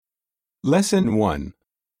Lesson 1.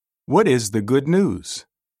 What is the good news?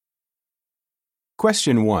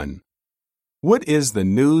 Question 1. What is the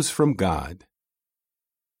news from God?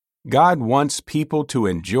 God wants people to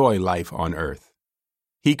enjoy life on earth.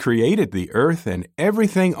 He created the earth and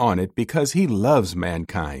everything on it because He loves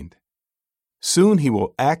mankind. Soon He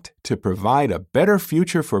will act to provide a better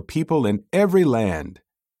future for people in every land.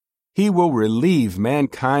 He will relieve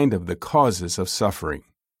mankind of the causes of suffering.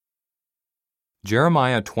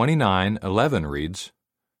 Jeremiah 29:11 reads,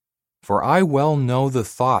 "For I well know the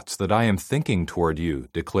thoughts that I am thinking toward you,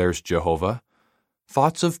 declares Jehovah,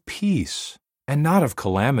 thoughts of peace and not of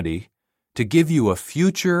calamity, to give you a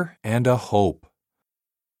future and a hope."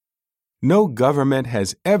 No government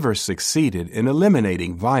has ever succeeded in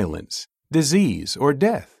eliminating violence, disease, or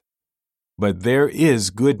death. But there is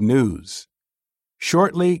good news.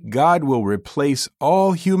 Shortly, God will replace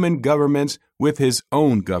all human governments with His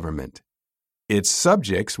own government. Its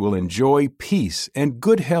subjects will enjoy peace and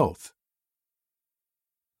good health.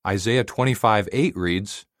 Isaiah 25:8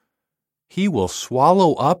 reads, "He will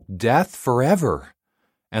swallow up death forever,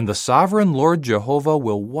 and the sovereign Lord Jehovah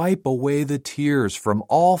will wipe away the tears from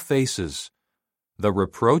all faces. The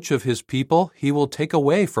reproach of His people He will take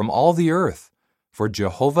away from all the earth, for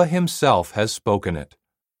Jehovah Himself has spoken it."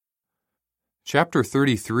 Chapter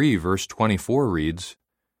 33, verse 24 reads,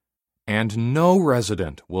 "And no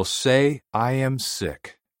resident will say, 'I am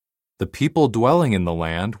sick.' The people dwelling in the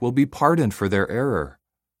land will be pardoned for their error."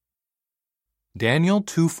 Daniel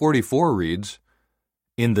 2:44 reads,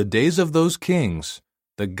 "In the days of those kings,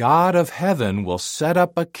 the God of heaven will set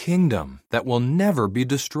up a kingdom that will never be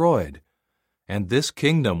destroyed, and this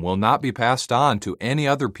kingdom will not be passed on to any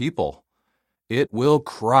other people. It will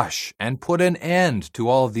crush and put an end to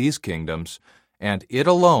all these kingdoms, and it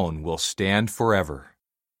alone will stand forever."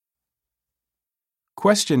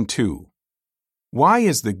 Question 2. Why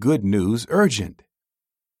is the good news urgent?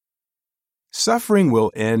 Suffering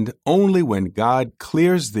will end only when God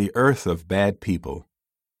clears the earth of bad people.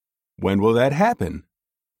 When will that happen?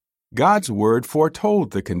 God's word foretold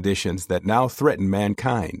the conditions that now threaten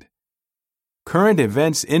mankind. Current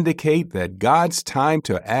events indicate that God's time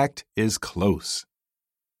to act is close.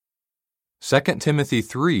 2 Timothy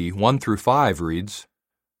 3:1-5 reads,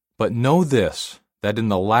 "But know this, that in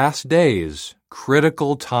the last days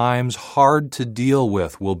critical times hard to deal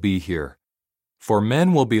with will be here. For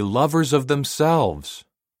men will be lovers of themselves,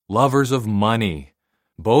 lovers of money,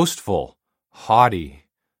 boastful, haughty,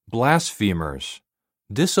 blasphemers,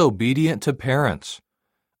 disobedient to parents,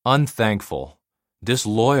 unthankful,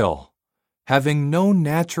 disloyal, having no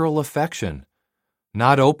natural affection,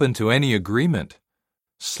 not open to any agreement,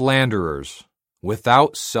 slanderers,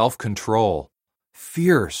 without self-control,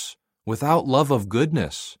 fierce, without love of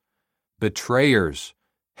goodness, betrayers,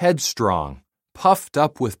 headstrong, puffed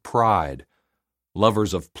up with pride,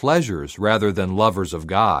 lovers of pleasures rather than lovers of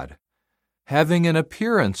God, having an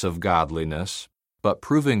appearance of godliness, but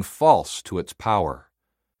proving false to its power.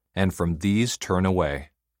 And from these turn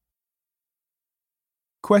away."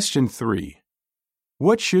 Question 3.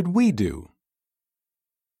 What should we do?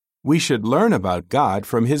 We should learn about God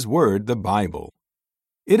from His Word, the Bible.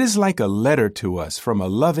 It is like a letter to us from a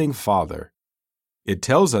loving Father. It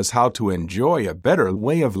tells us how to enjoy a better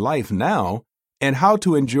way of life now and how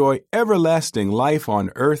to enjoy everlasting life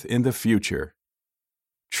on earth in the future.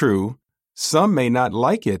 True, some may not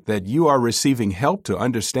like it that you are receiving help to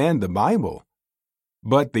understand the Bible,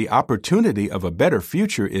 but the opportunity of a better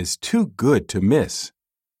future is too good to miss.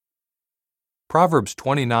 Proverbs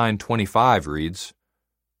 29:25 reads,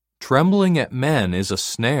 "Trembling at men is a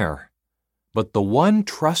snare, but the one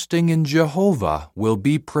trusting in Jehovah will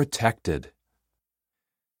be protected."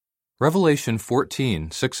 Revelation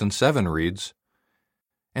 14:6-7 reads,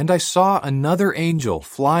 "And I saw another angel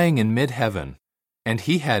flying in mid-heaven, and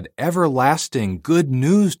he had everlasting good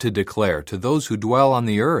news to declare to those who dwell on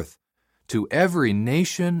the earth, to every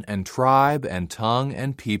nation and tribe and tongue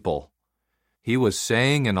and people. He was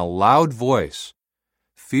saying in a loud voice,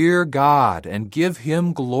 'Fear God and give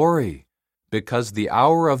Him glory, because the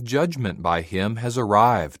hour of judgment by Him has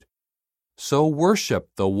arrived. So worship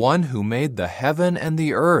the one who made the heaven and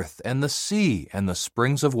the earth and the sea and the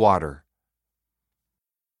springs of water.'"